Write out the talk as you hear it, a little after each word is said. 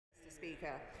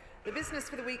Speaker. The business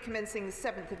for the week commencing the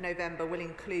 7th of November will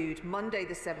include Monday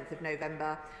the 7th of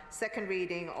November, second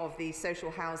reading of the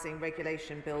Social Housing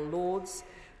Regulation Bill Lords,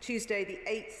 Tuesday the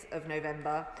 8th of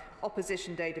November,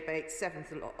 Opposition Day debate,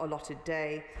 7th allotted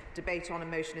day, debate on a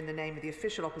motion in the name of the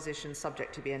official opposition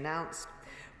subject to be announced,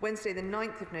 Wednesday the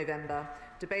 9th of November,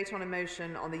 debate on a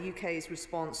motion on the UK's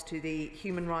response to the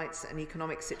human rights and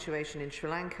economic situation in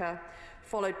Sri Lanka,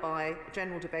 followed by a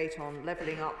general debate on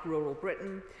levelling up rural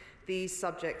Britain. These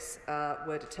subjects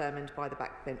were determined by the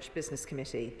Backbench Business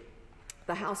Committee.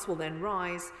 The House will then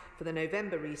rise for the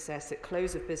November recess at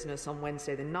close of business on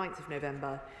Wednesday the 9th of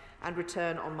November and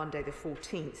return on Monday the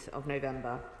 14th of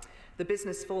November. The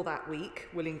business for that week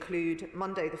will include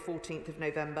Monday the 14th of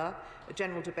November, a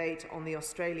general debate on the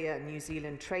Australia and New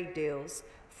Zealand trade deals,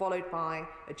 followed by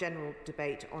a general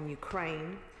debate on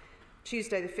Ukraine.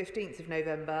 Tuesday the 15th of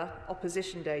November,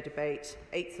 Opposition Day debate,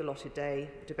 8th allotted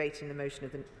day, debating the motion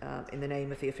of in the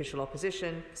name of the official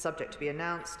opposition, subject to be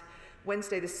announced.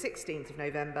 Wednesday the 16th of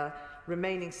November,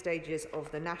 remaining stages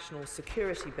of the National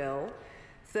Security Bill.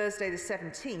 Thursday the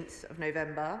 17th of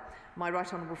November, my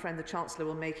right honourable friend the Chancellor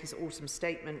will make his autumn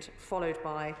statement, followed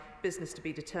by business to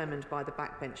be determined by the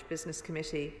Backbench Business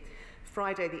Committee.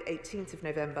 Friday the 18th of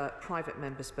November, private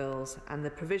members' bills, and the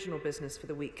provisional business for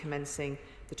the week commencing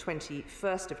the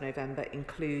 21st of November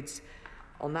includes,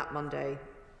 on that Monday,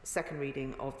 second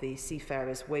reading of the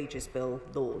Seafarers' Wages Bill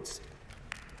Lords.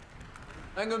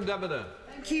 Thangam, Debbonaire.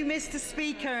 Thank you, Mr.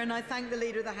 Speaker, and I thank the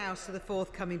Leader of the House for the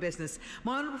forthcoming business.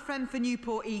 My honourable friend for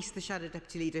Newport East, the Shadow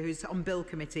Deputy Leader, who's on Bill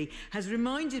Committee, has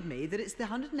reminded me that it's the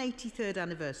 183rd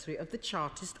anniversary of the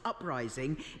Chartist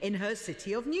uprising in her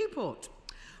city of Newport.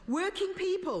 Working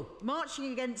people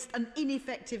marching against an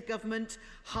ineffective government,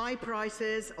 high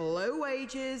prices, low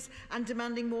wages and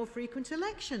demanding more frequent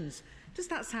elections. Does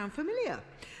that sound familiar?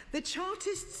 The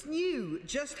Chartists knew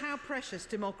just how precious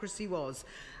democracy was,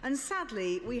 and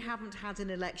sadly we haven't had an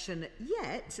election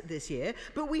yet this year,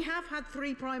 but we have had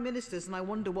 3 Prime Ministers, and I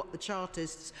wonder what the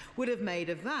Chartists would have made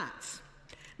of that.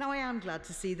 Now, I am glad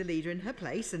to see the leader in her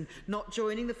place and not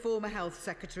joining the former Health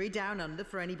Secretary down under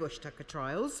for any Bush Tucker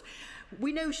trials.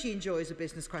 We know she enjoys a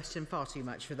business question far too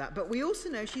much for that, but we also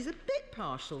know she's a bit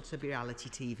partial to reality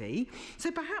TV,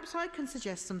 so perhaps I can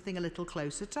suggest something a little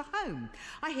closer to home.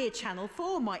 I hear Channel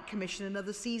 4 might commission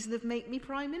another season of Make Me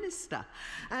Prime Minister.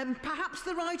 Perhaps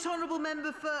the Right Honourable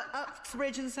Member for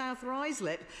Uxbridge and South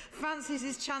Ruislip fancies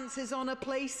his chances on a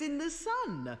place in the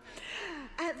sun.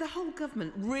 The whole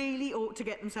government really ought to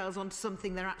get themselves onto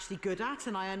something they're actually good at,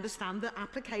 and I understand that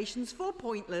applications for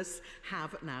Pointless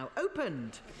have now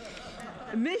opened.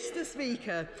 Mr.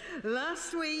 Speaker,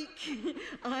 last week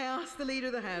I asked the Leader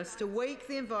of the House to wake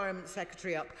the Environment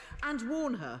Secretary up and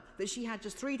warn her that she had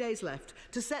just 3 days left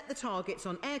to set the targets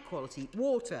on air quality,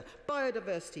 water,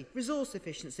 biodiversity, resource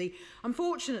efficiency.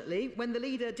 Unfortunately, when the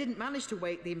Leader didn't manage to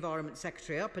wake the Environment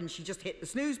Secretary up and she just hit the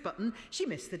snooze button, she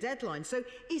missed the deadline. So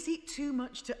is it too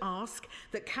much to ask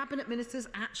that Cabinet Ministers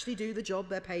actually do the job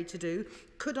they're paid to do?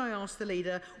 Could I ask the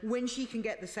Leader when she can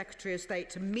get the Secretary of State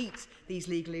to meet these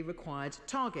legally required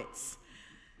targets?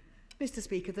 Mr.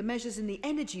 Speaker, the measures in the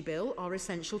energy bill are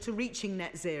essential to reaching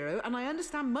net zero, and I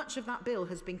understand much of that bill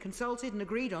has been consulted and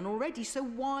agreed on already, so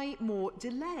why more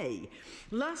delay?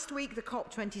 Last week, the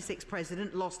COP26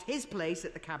 president lost his place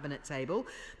at the cabinet table.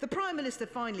 The Prime Minister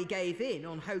finally gave in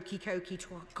on hokey-cokey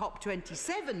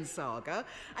COP27 saga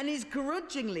and is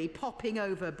grudgingly popping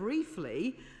over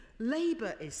briefly.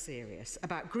 Labour is serious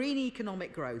about green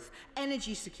economic growth,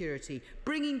 energy security,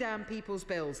 bringing down people's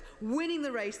bills, winning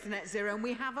the race to net zero, and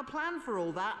we have a plan for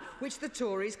all that, which the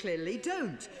Tories clearly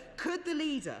don't. Could the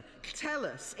Leader tell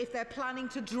us if they're planning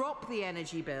to drop the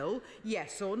energy bill,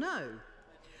 yes or no?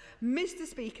 Mr.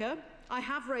 Speaker, I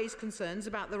have raised concerns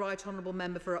about the Right Honourable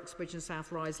Member for Uxbridge and South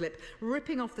Ruislip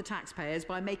ripping off the taxpayers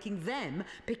by making them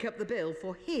pick up the bill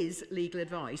for his legal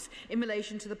advice in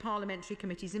relation to the Parliamentary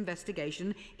Committee's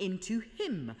investigation into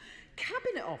him.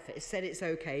 Cabinet Office said it's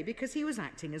okay because he was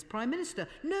acting as Prime Minister.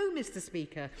 No, Mr.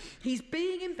 Speaker, he's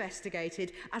being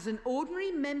investigated as an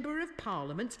ordinary Member of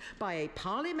Parliament by a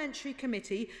Parliamentary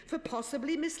Committee for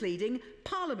possibly misleading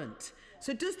Parliament.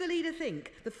 So does the Leader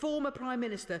think the former Prime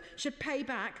Minister should pay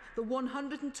back the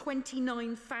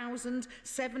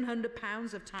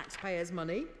 £129,700 of taxpayers'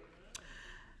 money?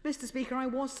 Mr Speaker, I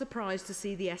was surprised to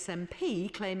see the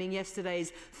SNP claiming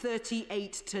yesterday's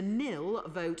 38-0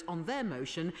 vote on their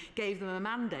motion gave them a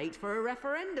mandate for a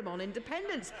referendum on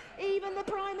independence. Even the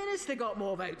Prime Minister got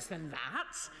more votes than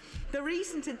that. The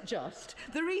recent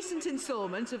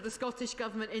instalment of the Scottish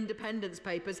Government independence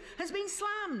papers has been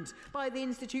slammed by the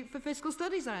Institute for Fiscal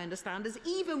Studies, I understand, as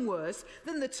even worse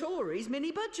than the Tories'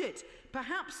 mini-budget.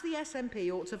 Perhaps the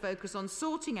SNP ought to focus on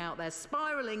sorting out their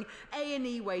spiralling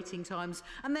A&E waiting times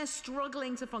and their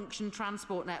struggling to function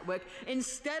transport network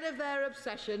instead of their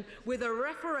obsession with a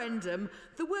referendum.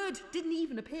 The word didn't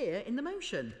even appear in the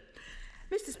motion.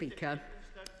 Mr Speaker,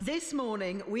 this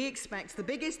morning we expect the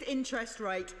biggest interest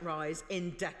rate rise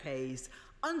in decades.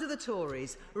 Under the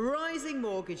Tories, rising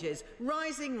mortgages,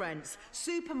 rising rents,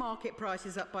 supermarket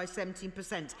prices up by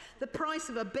 17%, the price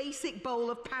of a basic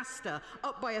bowl of pasta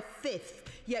up by a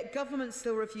fifth, yet government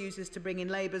still refuses to bring in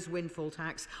Labour's windfall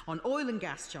tax on oil and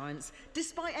gas giants,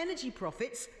 despite energy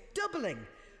profits doubling.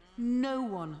 No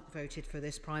one voted for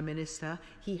this Prime Minister.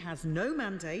 He has no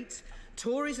mandate.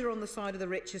 Tories are on the side of the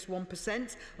richest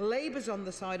 1%, Labour's on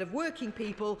the side of working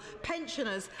people,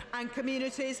 pensioners and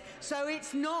communities. So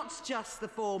it's not just the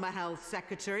former Health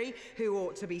Secretary who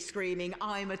ought to be screaming,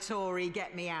 "I'm a Tory,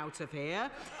 get me out of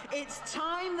here." It's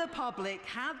time the public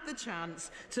had the chance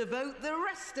to vote the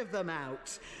rest of them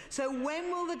out. So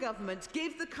when will the government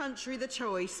give the country the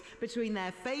choice between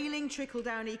their failing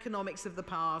trickle-down economics of the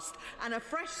past and a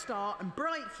fresh start and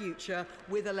bright future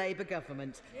with a Labour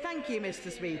government? Thank you,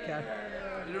 Mr Speaker.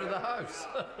 Leader of the House.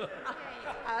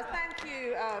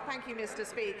 Thank you, Mr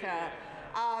Speaker.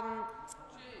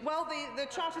 Well, the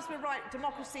Charters were right.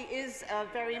 Democracy is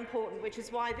very important, which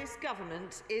is why this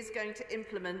government is going to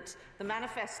implement the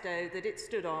manifesto that it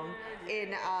stood on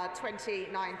in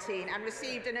 2019 and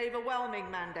received an overwhelming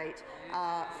mandate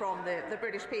from the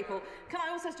British people. Can I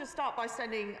also just start by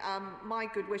sending my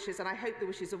good wishes, and I hope the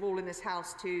wishes of all in this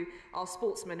House, to our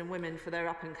sportsmen and women for their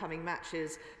up-and-coming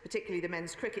matches, particularly the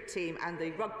men's cricket team and the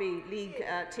rugby league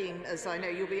team, as I know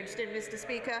you'll be interested in, Mr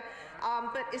Speaker,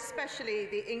 but especially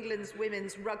the England's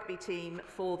women's rugby team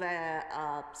for their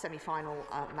semi-final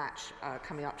match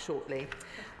coming up shortly.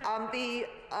 The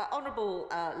Honourable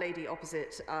Lady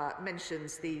opposite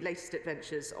mentions the latest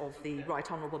adventures of the Right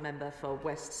Honourable Member for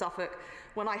West Suffolk.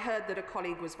 When I heard that a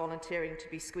colleague was volunteering to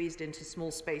be squeezed into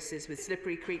small spaces with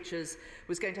slippery creatures,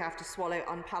 was going to have to swallow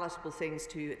unpalatable things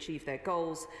to achieve their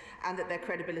goals, and that their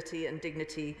credibility and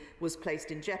dignity was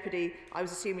placed in jeopardy, I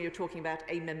was assuming you were talking about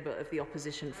a member of the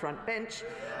opposition front bench,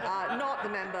 not the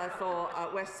member for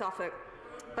West Suffolk.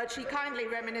 But she kindly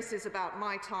reminisces about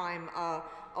my time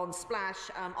on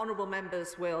Splash. Honourable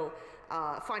members will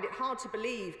find it hard to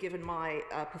believe, given my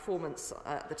performance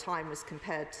at the time as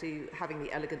compared to having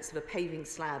the elegance of a paving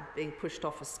slab being pushed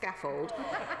off a scaffold.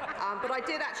 But I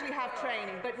did actually have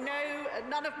training. But no,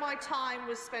 none of my time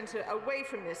was spent away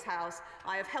from this House.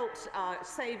 I have helped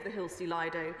save the Hilsey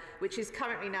Lido, which is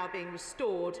currently now being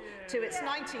restored to its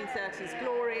 1930s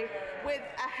glory with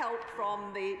a help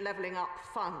from the Levelling Up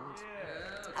Fund.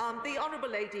 The Honourable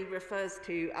Lady refers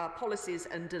to policies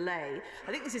and delay.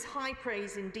 I think this is high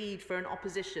praise indeed for an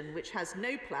opposition which has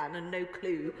no plan and no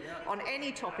clue on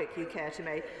any topic you care to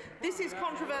make. This is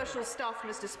controversial stuff,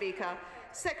 Mr Speaker.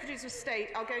 Secretaries of State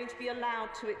are going to be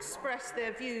allowed to express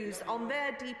their views on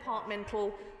their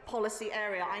departmental policy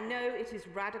area. I know it is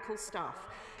radical stuff.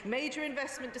 Major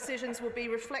investment decisions will be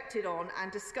reflected on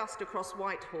and discussed across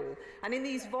Whitehall. And in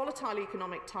these volatile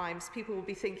economic times, people will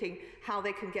be thinking how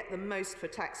they can get the most for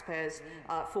taxpayers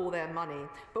for their money.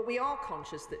 But we are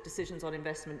conscious that decisions on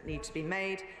investment need to be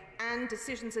made, and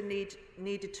decisions are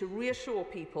needed to reassure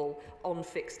people on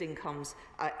fixed incomes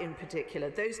in particular.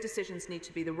 Those decisions need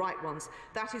to be the right ones.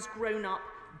 That is grown up,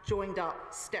 joined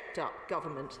up, stepped up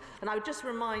government. And I would just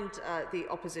remind the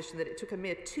opposition that it took a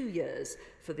mere 2 years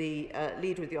for the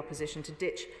Leader of the Opposition to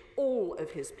ditch all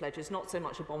of his pledges, not so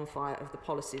much a bonfire of the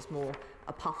policies, more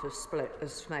a puff of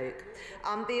smoke.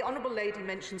 The Honourable Lady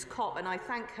mentions COP, and I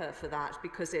thank her for that,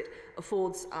 because it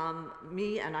affords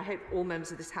me, and I hope all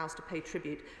members of this House, to pay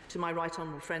tribute to my right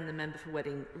honourable friend, the member for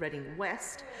Reading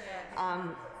West.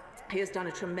 He has done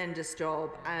a tremendous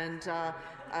job, and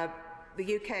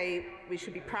the UK, we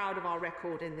should be proud of our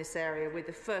record in this area. We're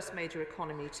the first major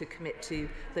economy to commit to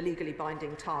the legally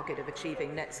binding target of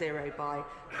achieving net zero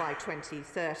by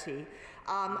 2030.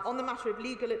 On the matter of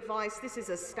legal advice, this is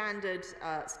a standard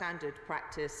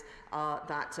practice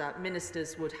that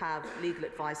ministers would have legal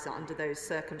advice under those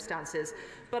circumstances.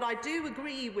 But I do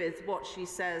agree with what she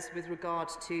says with regard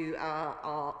to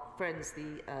our friends,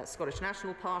 the Scottish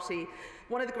National Party.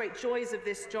 One of the great joys of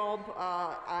this job,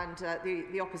 and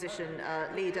the opposition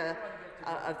leader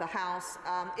of the House,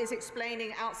 is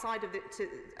explaining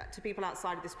to people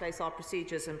outside of this place our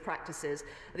procedures and practices.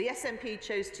 The SNP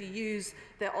chose to use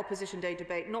their Opposition Day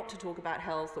debate not to talk about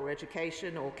health or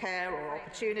education or care or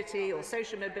opportunity or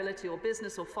social mobility or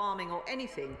business or farming or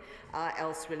anything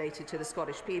else related to the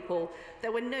Scottish people.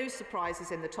 There were no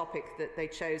surprises in the topic that they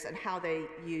chose and how they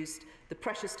used the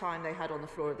precious time they had on the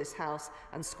floor of this House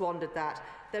and squandered that.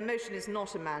 Their motion is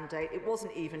not a mandate. It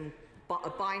wasn't even a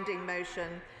binding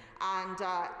motion. And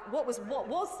what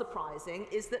was surprising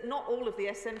is that not all of the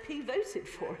SNP voted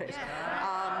for it.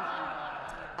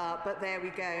 But there we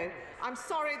go. I'm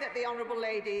sorry that the Honourable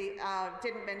Lady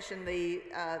didn't mention the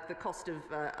cost of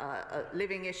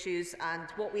living issues and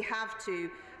what we have to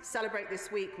celebrate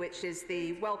this week, which is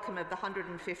the welcome of the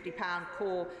 £150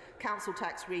 core council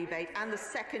tax rebate and the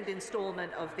second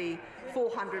instalment of the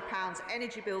 £400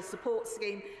 energy bill support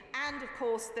scheme, and of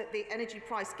course that the energy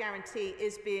price guarantee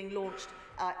is being launched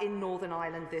in Northern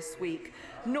Ireland this week.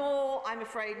 Nor, I'm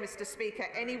afraid, Mr. Speaker,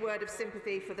 any word of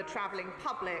sympathy for the travelling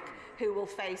public who will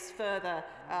face further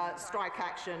strike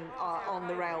action on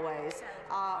the railways.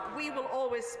 We will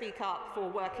always speak up for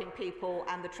working people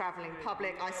and the travelling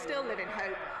public. I still live in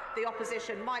hope the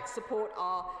opposition might support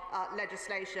our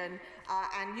legislation,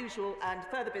 and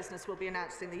further business will be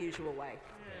announced in the usual way.